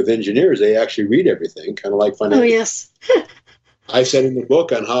about working with engineers, they actually read everything, kind of like financial. Oh, yes. I sent him the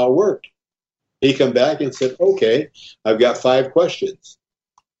book on how it worked. He come back and said, okay, I've got 5 questions.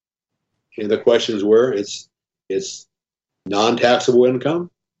 And the questions were, it's non-taxable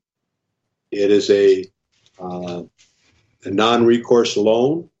income. It is a non-recourse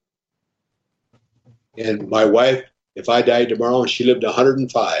loan. And my wife, if I died tomorrow and she lived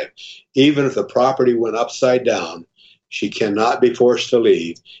 105, even if the property went upside down, she cannot be forced to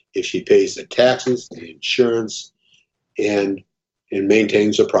leave if she pays the taxes, the insurance, and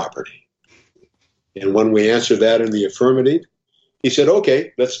maintains the property. And when we answered that in the affirmative, he said,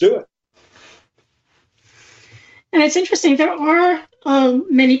 okay, let's do it. And it's interesting, there are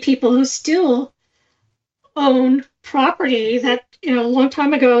many people who still own property that, a long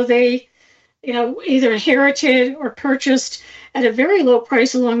time ago they either inherited or purchased at a very low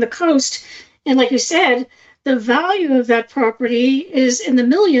price along the coast. And like you said, the value of that property is in the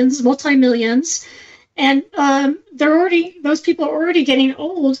millions, multi-millions. And those people are already getting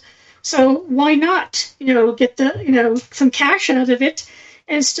old. So why not, get some cash out of it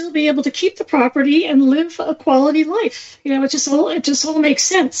and still be able to keep the property and live a quality life? It just all makes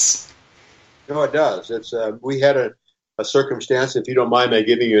sense. No, it does. It's we had a circumstance, if you don't mind me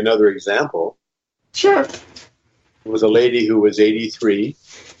giving you another example. Sure. It was a lady who was 83.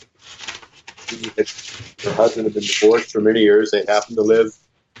 Her husband had been divorced for many years. They happened to live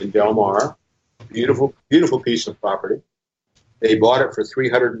in Del Mar. Beautiful, beautiful piece of property. They bought it for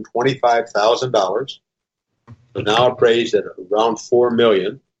 $325,000. So now appraised at around $4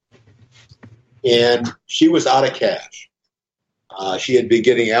 million. And she was out of cash. She had been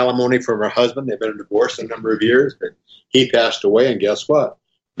getting alimony from her husband. They've been divorced a number of years, but he passed away, and guess what?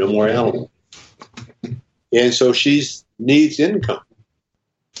 No more alimony. And so she needs income.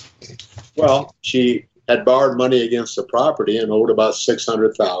 Well, she had borrowed money against the property and owed about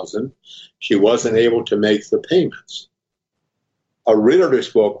 $600,000. She wasn't able to make the payments. A realtor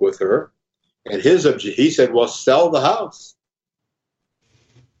spoke with her, and he said, well, sell the house.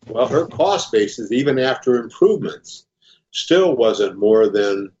 Well, her cost basis, even after improvements, still wasn't more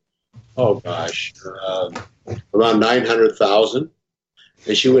than, around $900,000.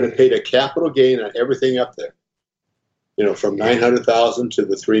 And she would have paid a capital gain on everything up there, from $900,000 to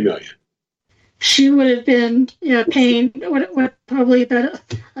the $3 million. She would have been paying what probably about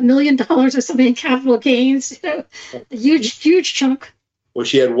 $1 million or something in capital gains, a huge chunk. Well,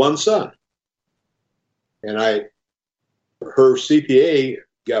 she had one son. And her CPA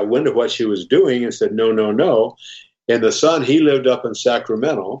got wind of what she was doing and said, no. And the son, he lived up in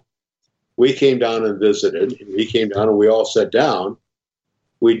Sacramento. We came down and visited. And he came down and we all sat down.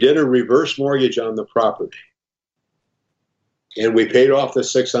 We did a reverse mortgage on the property. And we paid off the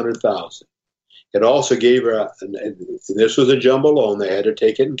 $600,000. It also gave her, this was a jumbo loan, they had to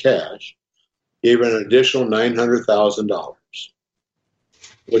take it in cash, gave her an additional $900,000,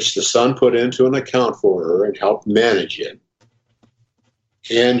 which the son put into an account for her and helped manage it.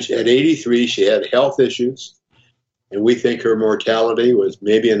 And at 83, she had health issues, and we think her mortality was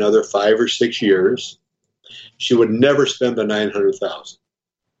maybe another 5 or 6 years. She would never spend the $900,000.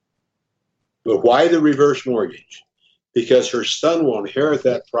 But why the reverse mortgage? Because her son will inherit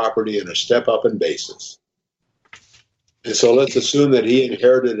that property in a step-up in basis. And so let's assume that he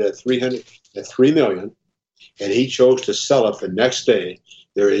inherited at $3 million, and he chose to sell it the next day.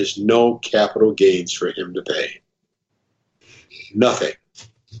 There is no capital gains for him to pay. Nothing.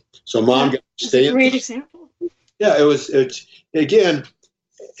 So Mom got to stay in. Great example. Yeah, it's again.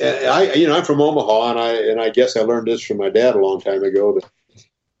 I'm from Omaha, and I guess I learned this from my dad a long time ago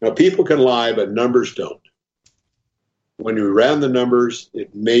that people can lie, but numbers don't. When we ran the numbers,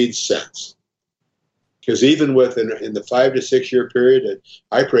 it made sense. Because even in the 5 to 6 year period,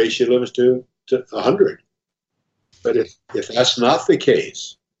 I pray she lives to 100. But if that's not the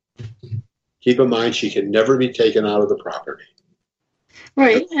case, keep in mind she can never be taken out of the property.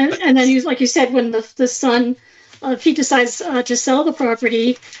 Right, and then like you said, when the son, if he decides to sell the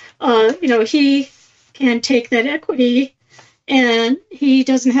property, he can take that equity, and he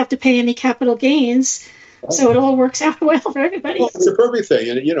doesn't have to pay any capital gains. So it all works out well for everybody. Well, it's a perfect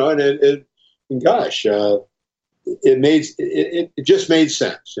thing, and it just made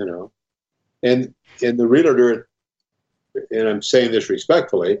sense, And the realtor, and I'm saying this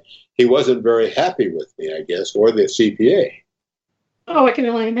respectfully, he wasn't very happy with me, I guess, or the CPA. Oh, I can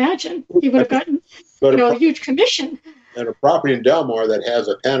only imagine. He would have gotten a huge commission. And a property in Del Mar that has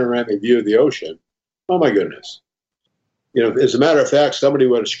a panoramic view of the ocean. Oh my goodness! As a matter of fact, somebody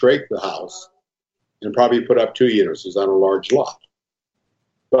would have scraped the house and probably put up 2 units on a large lot.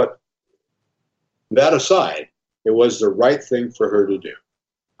 But that aside, it was the right thing for her to do.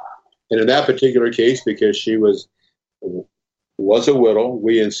 And in that particular case, because she was a widow,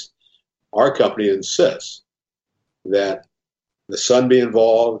 our company insists that the son be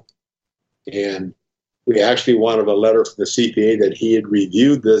involved, and we actually wanted a letter from the CPA that he had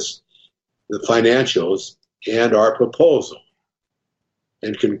reviewed the financials and our proposal,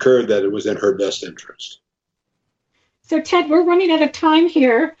 and concurred that it was in her best interest. So, Ted, we're running out of time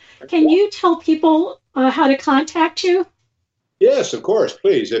here. Can you tell people how to contact you? Yes, of course.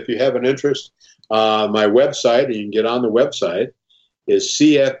 Please, if you have an interest, my website, and you can get on the website, is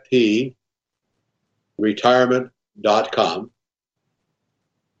cfpretirement.com.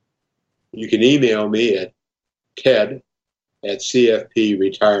 You can email me at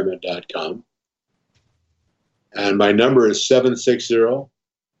ted@cfpretirement.com. And my number is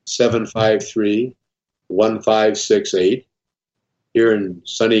 760-753-1568 here in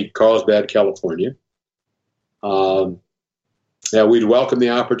sunny Carlsbad, California. We'd welcome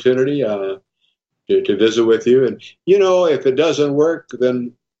the opportunity to visit with you. And, if it doesn't work,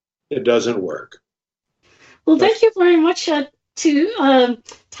 then it doesn't work. Well, thank you very much to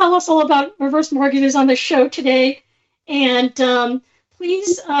tell us all about reverse mortgages on the show today. And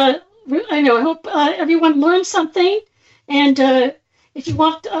please I hope everyone learned something. And if you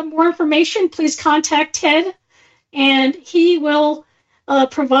want more information, please contact Ted, and he will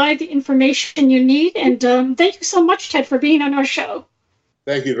provide the information you need. And thank you so much, Ted, for being on our show.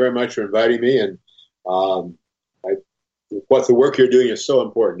 Thank you very much for inviting me. And what the work you're doing is so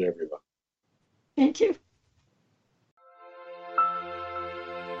important to everyone. Thank you.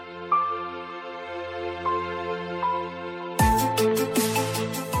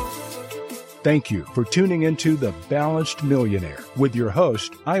 Thank you for tuning into The Balanced Millionaire with your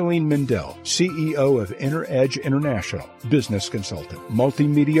host, Eileen Mindell, CEO of Inner Edge International, business consultant,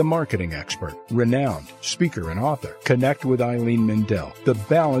 multimedia marketing expert, renowned speaker and author. Connect with Eileen Mindell, The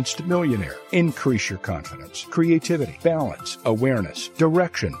Balanced Millionaire. Increase your confidence, creativity, balance, awareness,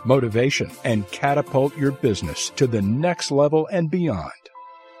 direction, motivation, and catapult your business to the next level and beyond.